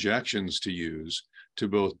injections to use to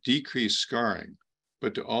both decrease scarring,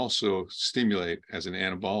 but to also stimulate as an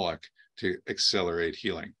anabolic to accelerate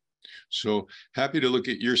healing. So happy to look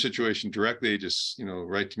at your situation directly, just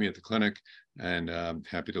write to me at the clinic, and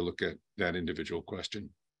happy to look at that individual question.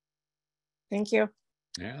 Thank you.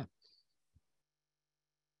 Yeah.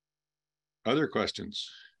 Other questions?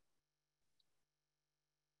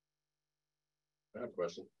 I have a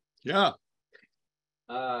question. Yeah.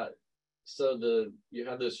 So you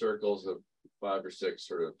have the circles of 5 or 6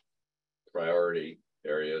 sort of priority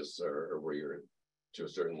areas, or where you're to a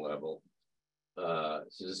certain level. So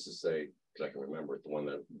just to say, because I can remember it, the one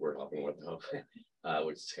that we're helping with,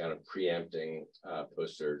 which is kind of preempting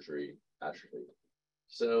post-surgery atrophy.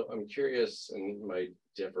 So I'm curious, and it might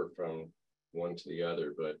differ from one to the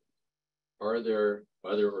other, but are there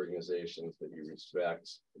other organizations that you respect,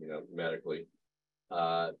 medically,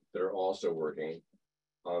 that are also working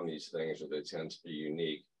on these things, or they tend to be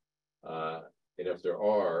unique? And if there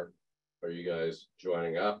are you guys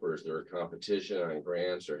joining up, or is there a competition on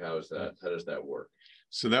grants, or how does that work?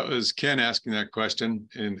 So that was Ken asking that question.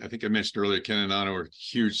 And I think I mentioned earlier, Ken and Anna are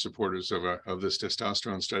huge supporters of this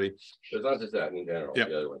testosterone study. It's not just that in general, Yep.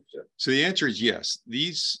 The other ones, yeah. So the answer is yes.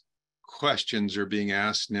 These questions are being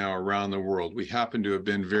asked now around the world. We happen to have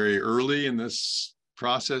been very early in this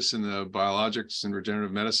process in the biologics and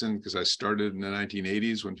regenerative medicine, because I started in the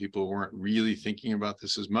 1980s when people weren't really thinking about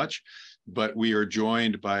this as much, but we are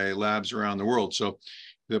joined by labs around the world. So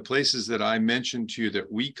the places that I mentioned to you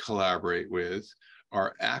that we collaborate with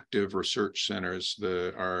are active research centers.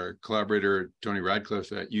 Our collaborator, Tony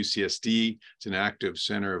Radcliffe at UCSD, it's an active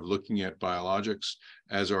center of looking at biologics,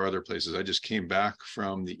 as are other places. I just came back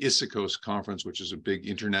from the ISICOS conference, which is a big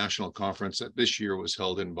international conference that this year was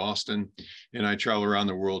held in Boston. And I travel around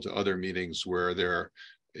the world to other meetings where there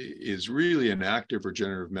is really an active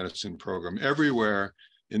regenerative medicine program. Everywhere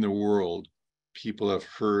in the world, people have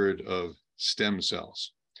heard of stem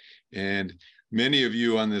cells. And many of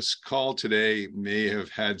you on this call today may have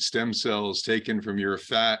had stem cells taken from your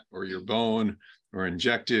fat or your bone or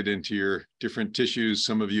injected into your different tissues.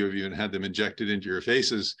 Some of you have even had them injected into your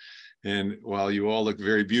faces. And while you all look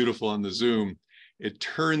very beautiful on the Zoom, it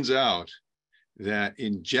turns out that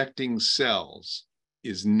injecting cells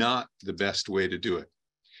is not the best way to do it.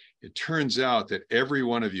 It turns out that every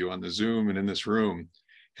one of you on the Zoom and in this room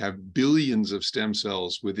have billions of stem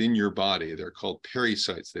cells within your body. They're called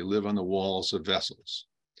pericytes. They live on the walls of vessels.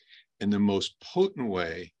 And the most potent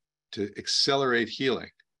way to accelerate healing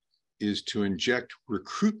is to inject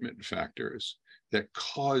recruitment factors that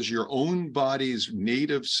cause your own body's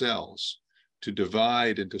native cells to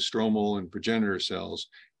divide into stromal and progenitor cells,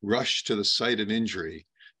 rush to the site of injury,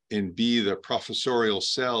 and be the professorial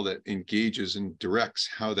cell that engages and directs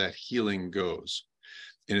how that healing goes.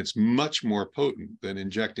 And it's much more potent than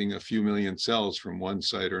injecting a few million cells from one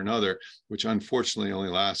site or another, which unfortunately only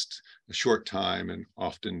last a short time and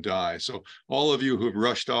often die. So all of you who have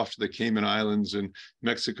rushed off to the Cayman Islands and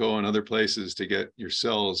Mexico and other places to get your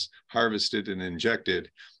cells harvested and injected,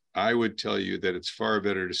 I would tell you that it's far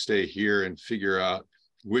better to stay here and figure out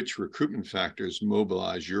which recruitment factors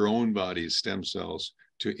mobilize your own body's stem cells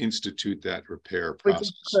to institute that repair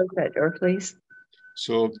process. Would you close that door, please?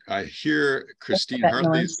 So I hear Christine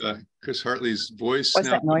Hartley's, Chris Hartley's voice What's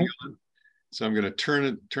now. that noise? So I'm going to turn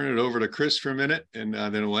it over to Chris for a minute, and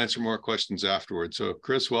then we'll answer more questions afterwards. So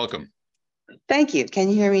Chris, welcome. Thank you. Can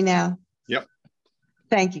you hear me now? Yep.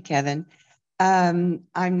 Thank you, Kevin. I'm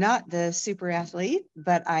not the super athlete,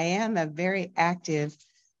 but I am a very active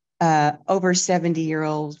over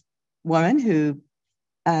 70-year-old woman who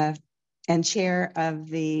and chair of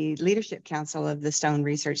the Leadership Council of the Stone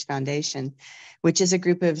Research Foundation, which is a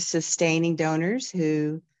group of sustaining donors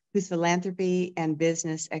whose philanthropy and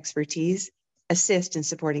business expertise assist in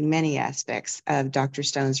supporting many aspects of Dr.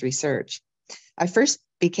 Stone's research. I first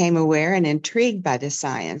became aware and intrigued by the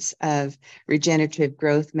science of regenerative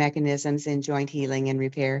growth mechanisms in joint healing and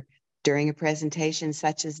repair during a presentation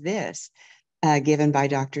such as this, given by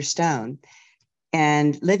Dr. Stone.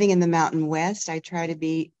 And living in the Mountain West, I try to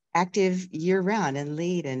be active year-round and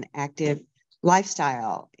lead an active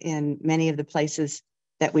lifestyle in many of the places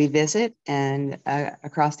that we visit and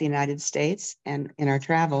across the United States and in our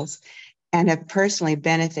travels, and have personally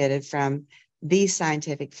benefited from these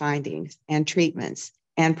scientific findings and treatments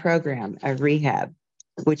and program of rehab,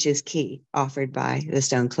 which is key, offered by the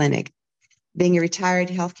Stone Clinic. Being a retired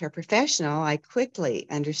healthcare professional, I quickly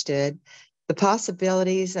understood the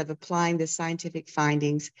possibilities of applying the scientific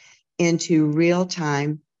findings into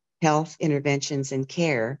real-time health interventions and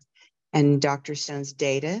care, and Dr. Stone's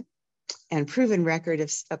data and proven record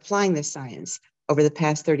of applying the science over the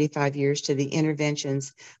past 35 years to the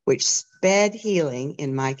interventions which sped healing,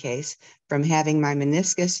 in my case, from having my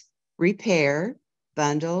meniscus repair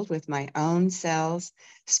bundled with my own cells,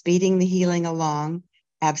 speeding the healing along,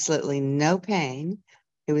 absolutely no pain.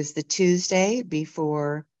 It was the Tuesday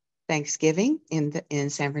before Thanksgiving in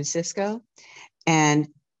San Francisco, and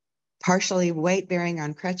partially weight-bearing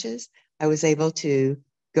on crutches, I was able to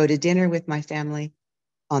go to dinner with my family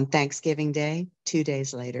on Thanksgiving Day, 2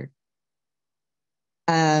 days later.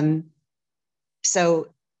 So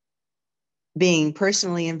being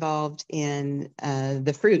personally involved in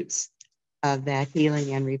the fruits of that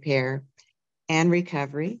healing and repair and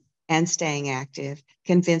recovery and staying active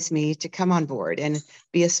convinced me to come on board and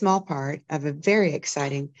be a small part of a very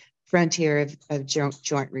exciting frontier of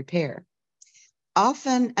joint repair.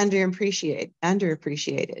 Often underappreciated,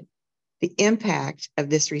 the impact of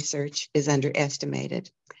this research is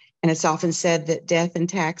underestimated. And it's often said that death and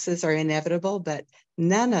taxes are inevitable, but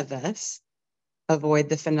none of us avoid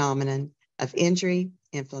the phenomenon of injury,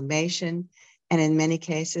 inflammation, and in many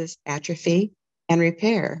cases, atrophy and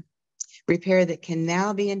repair. Repair that can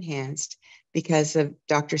now be enhanced because of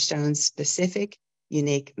Dr. Stone's specific,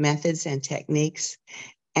 unique methods and techniques.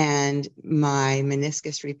 And my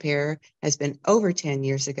meniscus repair has been over 10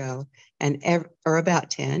 years ago, or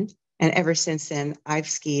about 10. And ever since then, I've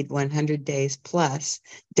skied 100 days plus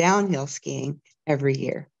downhill skiing every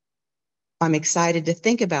year. I'm excited to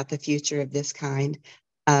think about the future of this kind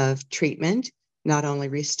of treatment, not only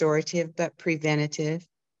restorative, but preventative,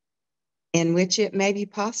 in which it may be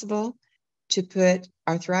possible to put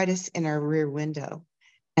arthritis in our rear window.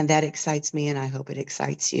 And that excites me, and I hope it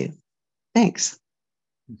excites you. Thanks.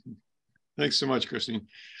 Thanks so much, Christine.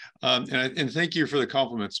 And thank you for the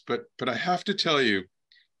compliments, but I have to tell you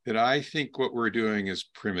that I think what we're doing is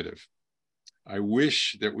primitive. I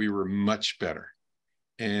wish that we were much better,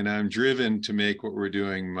 and I'm driven to make what we're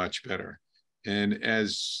doing much better. And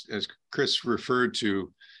as Chris referred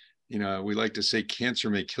to, you know, we like to say cancer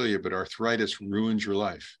may kill you, but arthritis ruins your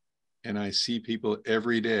life. And I see people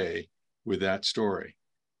every day with that story,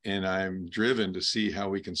 and I'm driven to see how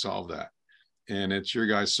we can solve that. And it's your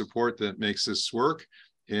guys' support that makes this work.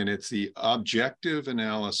 And it's the objective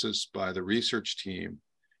analysis by the research team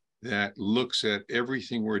that looks at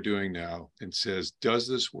everything we're doing now and says, does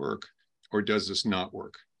this work or does this not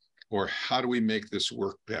work? Or how do we make this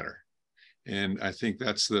work better? And I think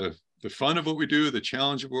that's the fun of what we do, the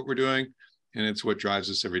challenge of what we're doing, and it's what drives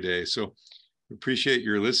us every day. So appreciate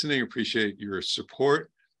your listening, appreciate your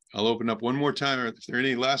support. I'll open up one more time. If there are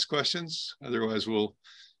any last questions, otherwise we'll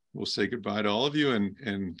say goodbye to all of you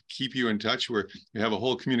and keep you in touch. We have a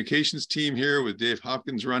whole communications team here with Dave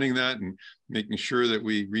Hopkins running that and making sure that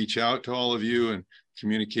we reach out to all of you and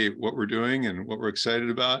communicate what we're doing and what we're excited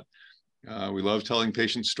about. We love telling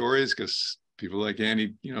patient stories because people like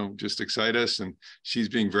Annie, just excite us. And she's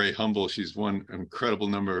being very humble. She's won an incredible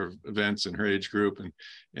number of events in her age group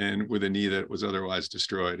and with a knee that was otherwise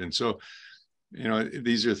destroyed. And so,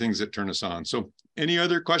 these are things that turn us on. So any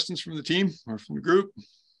other questions from the team or from the group?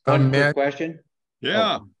 One quick question.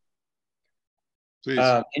 Yeah. Oh.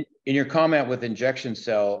 Please. In your comment with injection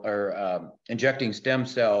cell or injecting stem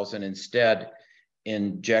cells and instead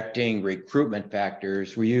injecting recruitment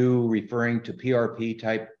factors, were you referring to PRP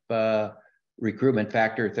type recruitment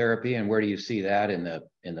factor therapy, and where do you see that in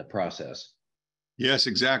the process? Yes,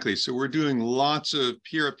 exactly. So we're doing lots of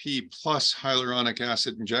PRP plus hyaluronic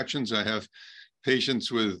acid injections. I have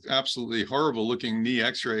patients with absolutely horrible looking knee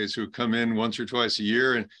x-rays who come in once or twice a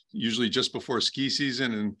year, and usually just before ski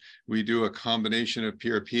season, and we do a combination of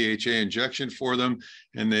PRP HA injection for them,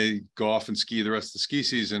 and they go off and ski the rest of the ski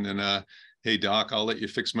season. And hey doc, I'll let you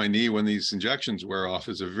fix my knee when these injections wear off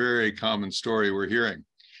is a very common story we're hearing.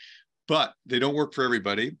 But they don't work for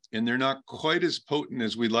everybody, and they're not quite as potent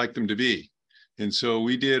as we'd like them to be. And so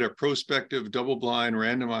we did a prospective double-blind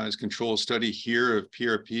randomized control study here of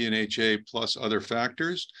PRP and HA plus other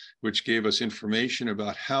factors, which gave us information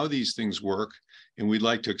about how these things work. And we'd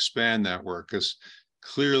like to expand that work because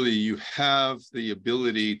clearly you have the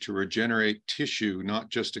ability to regenerate tissue, not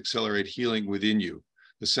just accelerate healing within you.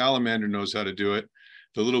 The salamander knows how to do it.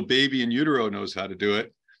 The little baby in utero knows how to do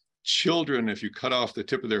it. Children, if you cut off the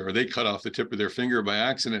tip of they cut off the tip of their finger by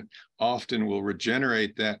accident, often will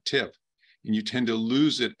regenerate that tip. And you tend to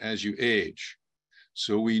lose it as you age.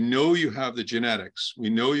 So we know you have the genetics, we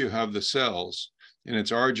know you have the cells, and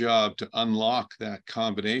it's our job to unlock that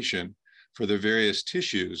combination for the various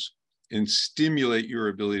tissues and stimulate your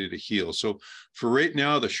ability to heal. So for right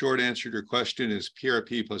now, the short answer to your question is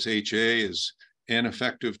PRP plus HA is an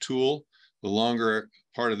effective tool. The longer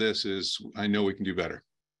part of this is, I know we can do better.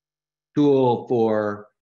 Tool for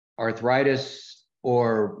arthritis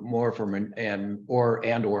or more for or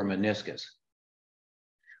meniscus?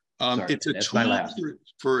 It's a tool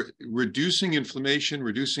for reducing inflammation,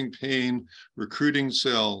 reducing pain, recruiting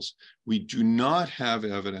cells. We do not have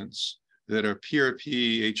evidence that a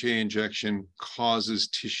PRP HA injection causes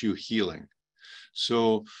tissue healing.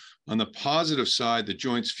 So on the positive side, the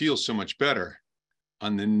joints feel so much better.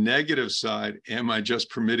 On the negative side, am I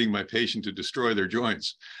just permitting my patient to destroy their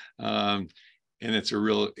joints? And it's a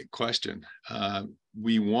real question.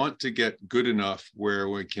 We want to get good enough where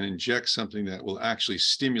we can inject something that will actually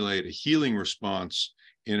stimulate a healing response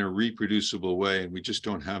in a reproducible way. And we just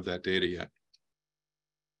don't have that data yet.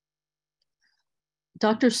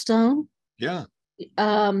 Dr. Stone? Yeah.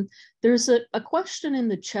 There's a question in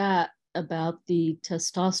the chat about the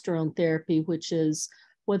testosterone therapy, which is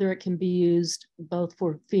whether it can be used both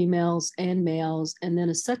for females and males. And then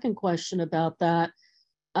a second question about that.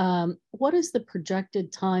 What is the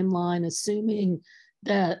projected timeline, assuming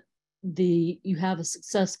that you have a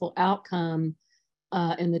successful outcome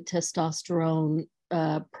in the testosterone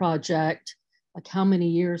project? Like, how many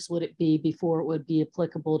years would it be before it would be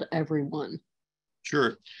applicable to everyone?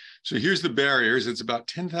 Sure. So here's the barriers. It's about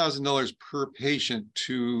 $10,000 per patient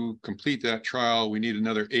to complete that trial. We need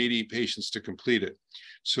another 80 patients to complete it.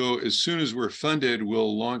 So as soon as we're funded,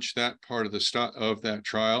 we'll launch that part of that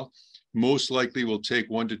trial. Most likely will take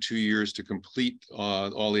 1 to 2 years to complete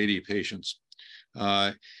all 80 patients.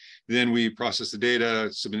 Then we process the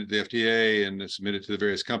data, submit it to the FDA, and submit it to the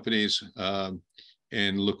various companies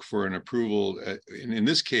and look for an approval. And in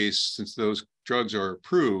this case, since those drugs are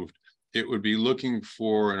approved, it would be looking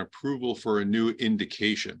for an approval for a new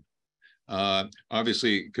indication.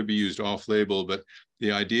 Obviously, it could be used off-label, but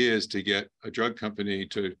the idea is to get a drug company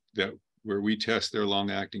where we test their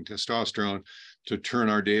long-acting testosterone to turn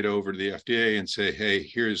our data over to the FDA and say, hey,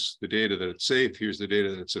 here's the data that it's safe, here's the data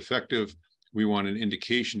that it's effective. We want an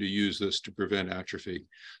indication to use this to prevent atrophy.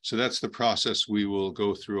 So that's the process we will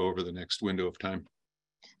go through over the next window of time.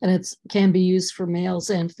 And it can be used for males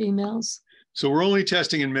and females? So we're only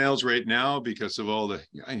testing in males right now because of all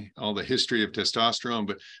the history of testosterone,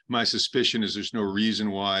 but my suspicion is there's no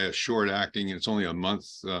reason why a short acting, it's only a month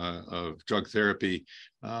of drug therapy,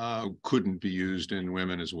 couldn't be used in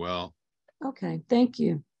women as well. Okay, thank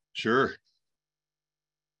you. Sure.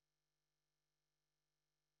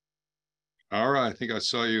 All right, I think I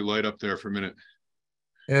saw you light up there for a minute.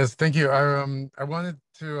 Yes, thank you. I wanted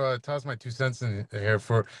to toss my 2 cents in here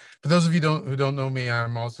for those of you who don't know me.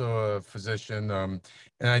 I'm also a physician, and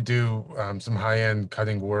I do some high-end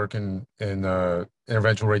cutting work in interventional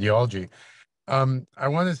radiology. I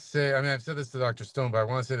want to say, I mean, I've said this to Dr. Stone, but I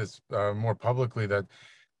want to say this more publicly, that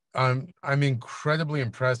I'm incredibly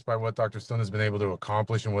impressed by what Dr. Stone has been able to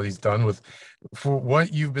accomplish and what he's done for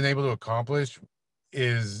what you've been able to accomplish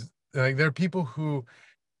is like there are people who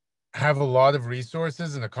have a lot of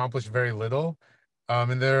resources and accomplish very little.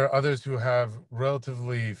 And there are others who have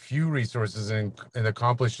relatively few resources and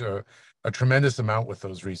accomplish a tremendous amount with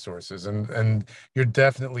those resources. And you're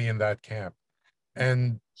definitely in that camp.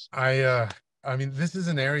 And I mean, this is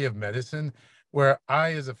an area of medicine where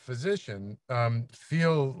I, as a physician,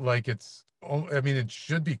 feel like I mean, it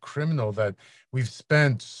should be criminal that we've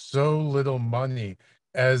spent so little money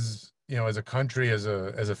as, you know, as a country, as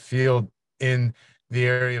a field in the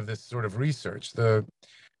area of this sort of research.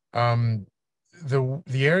 Um,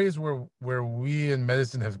 the areas where we in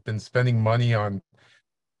medicine have been spending money on,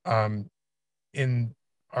 um, in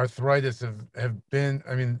arthritis have been,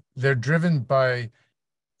 I mean, they're driven by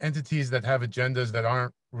entities that have agendas that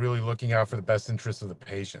aren't really looking out for the best interests of the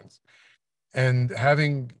patients. And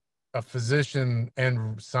having a physician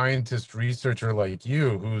and scientist researcher like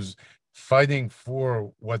you who's fighting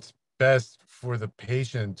for what's best for the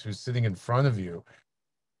patient who's sitting in front of you,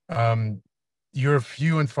 you're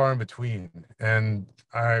few and far in between. And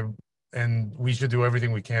we should do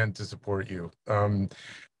everything we can to support you.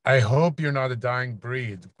 I hope you're not a dying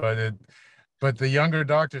breed, but the younger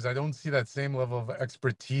doctors, I don't see that same level of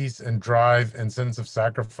expertise and drive and sense of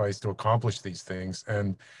sacrifice to accomplish these things.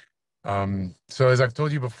 And so, as I've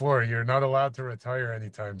told you before, you're not allowed to retire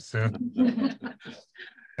anytime soon.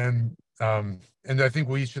 And I think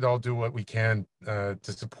we should all do what we can to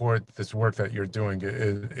support this work that you're doing.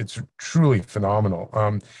 It's truly phenomenal.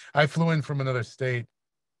 I flew in from another state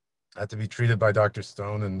to be treated by Dr.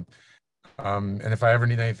 Stone, and if I ever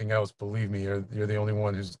need anything else, believe me, you're the only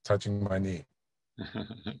one who's touching my knee.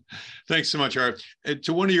 Thanks so much, Art. And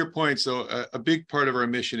to one of your points, though, a big part of our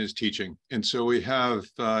mission is teaching. And so we have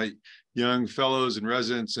young fellows and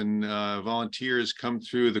residents and volunteers come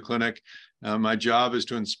through the clinic. My job is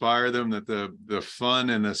to inspire them that the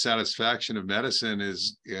fun and the satisfaction of medicine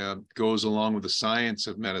goes along with the science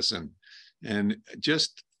of medicine. And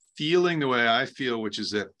just feeling the way I feel, which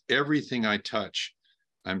is that everything I touch,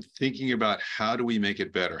 I'm thinking about how do we make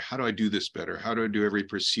it better? How do I do this better? How do I do every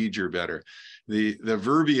procedure better? The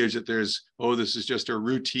verbiage that there's, oh, this is just a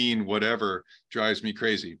routine, whatever, drives me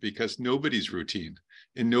crazy, because nobody's routine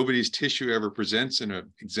and nobody's tissue ever presents in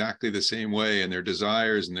exactly the same way, and their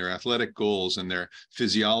desires and their athletic goals and their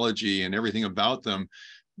physiology and everything about them,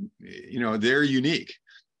 you know, they're unique.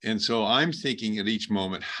 And so I'm thinking at each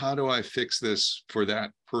moment, how do I fix this for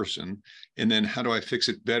that person? And then how do I fix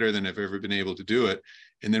it better than I've ever been able to do it?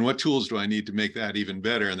 And then what tools do I need to make that even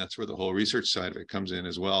better? And that's where the whole research side of it comes in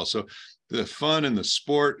as well. So the fun and the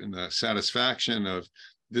sport and the satisfaction of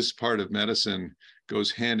this part of medicine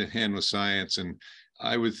goes hand in hand with science. And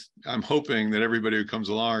I'm hoping that everybody who comes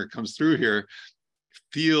along or comes through here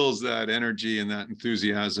feels that energy and that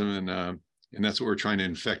enthusiasm. And that's what we're trying to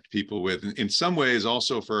infect people with. In some ways,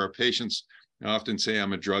 also for our patients, I often say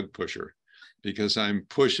I'm a drug pusher, because I'm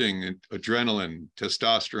pushing adrenaline,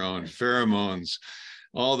 testosterone, pheromones,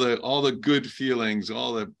 all the good feelings,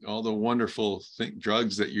 all the wonderful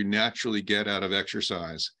drugs that you naturally get out of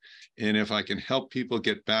exercise. And if I can help people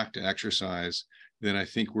get back to exercise, then I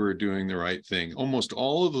think we're doing the right thing. Almost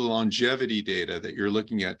all of the longevity data that you're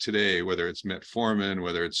looking at today, whether it's metformin,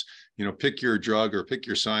 whether it's, you know, pick your drug or pick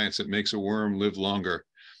your science that makes a worm live longer,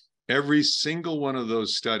 every single one of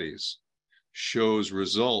those studies shows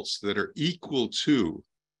results that are equal to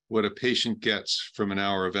what a patient gets from an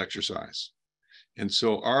hour of exercise. And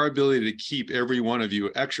so our ability to keep every one of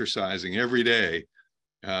you exercising every day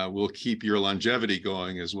will keep your longevity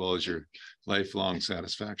going, as well as your lifelong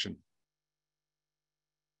satisfaction.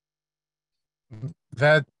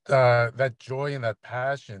 That joy and that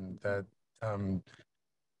passion that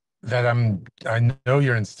I know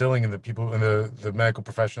you're instilling in the people, in the medical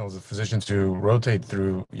professionals, the physicians who rotate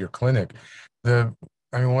through your clinic. I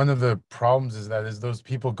mean, one of the problems is that as those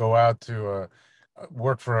people go out to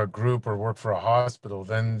work for a group or work for a hospital,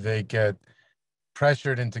 then they get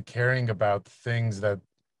pressured into caring about things that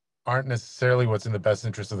aren't necessarily what's in the best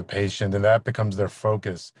interest of the patient, and that becomes their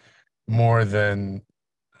focus more than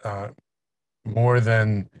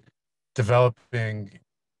developing,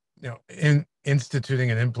 you know,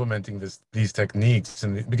 instituting and implementing these techniques.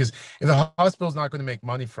 And because if the hospital's not going to make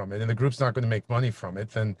money from it and the group's not going to make money from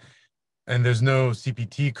it, then, and there's no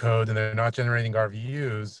CPT code and they're not generating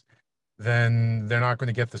RVUs, then they're not going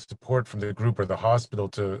to get the support from the group or the hospital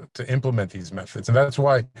to implement these methods. And that's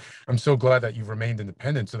why I'm so glad that you've remained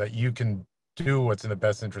independent, so that you can do what's in the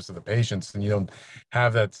best interest of the patients, and you don't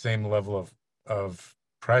have that same level of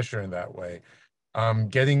pressure in that way.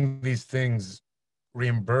 Getting these things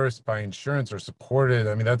reimbursed by insurance or supported,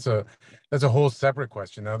 I mean, that's a whole separate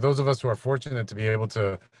question. Now, those of us who are fortunate to be able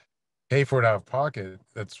to pay for it out of pocket,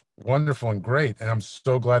 that's wonderful and great. And I'm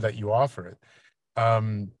so glad that you offer it.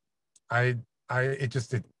 I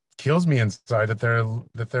it kills me inside that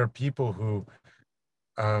there are people who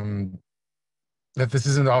that this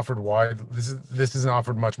isn't offered this isn't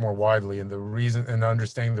offered much more widely, and the reason, and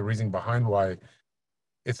understanding the reason behind why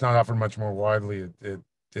it's not offered much more widely,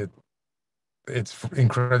 it's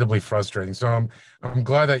incredibly frustrating. So I'm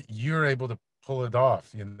glad that you're able to pull it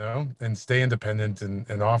off, you know, and stay independent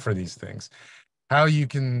and offer these things. How you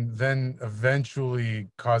can then eventually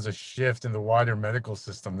cause a shift in the wider medical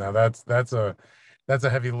system, now that's a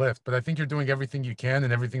heavy lift, but I think you're doing everything you can,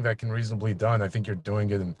 and everything that can reasonably done. I think you're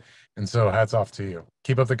doing it, and so hats off to you.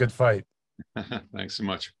 Keep up the good fight. Thanks so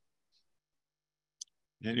much.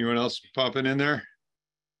 Anyone else popping in there?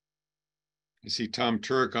 I see Tom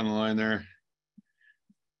Turk on the line there.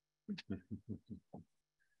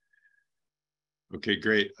 Okay,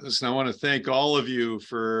 great. Listen, I want to thank all of you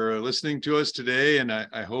for listening to us today, and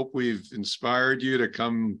I hope we've inspired you to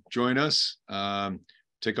come join us.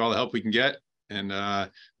 Take all the help we can get, and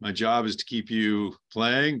my job is to keep you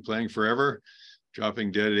playing forever,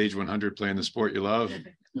 dropping dead at age 100, playing the sport you love.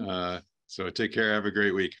 So take care. Have a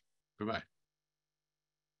great week. Bye-bye.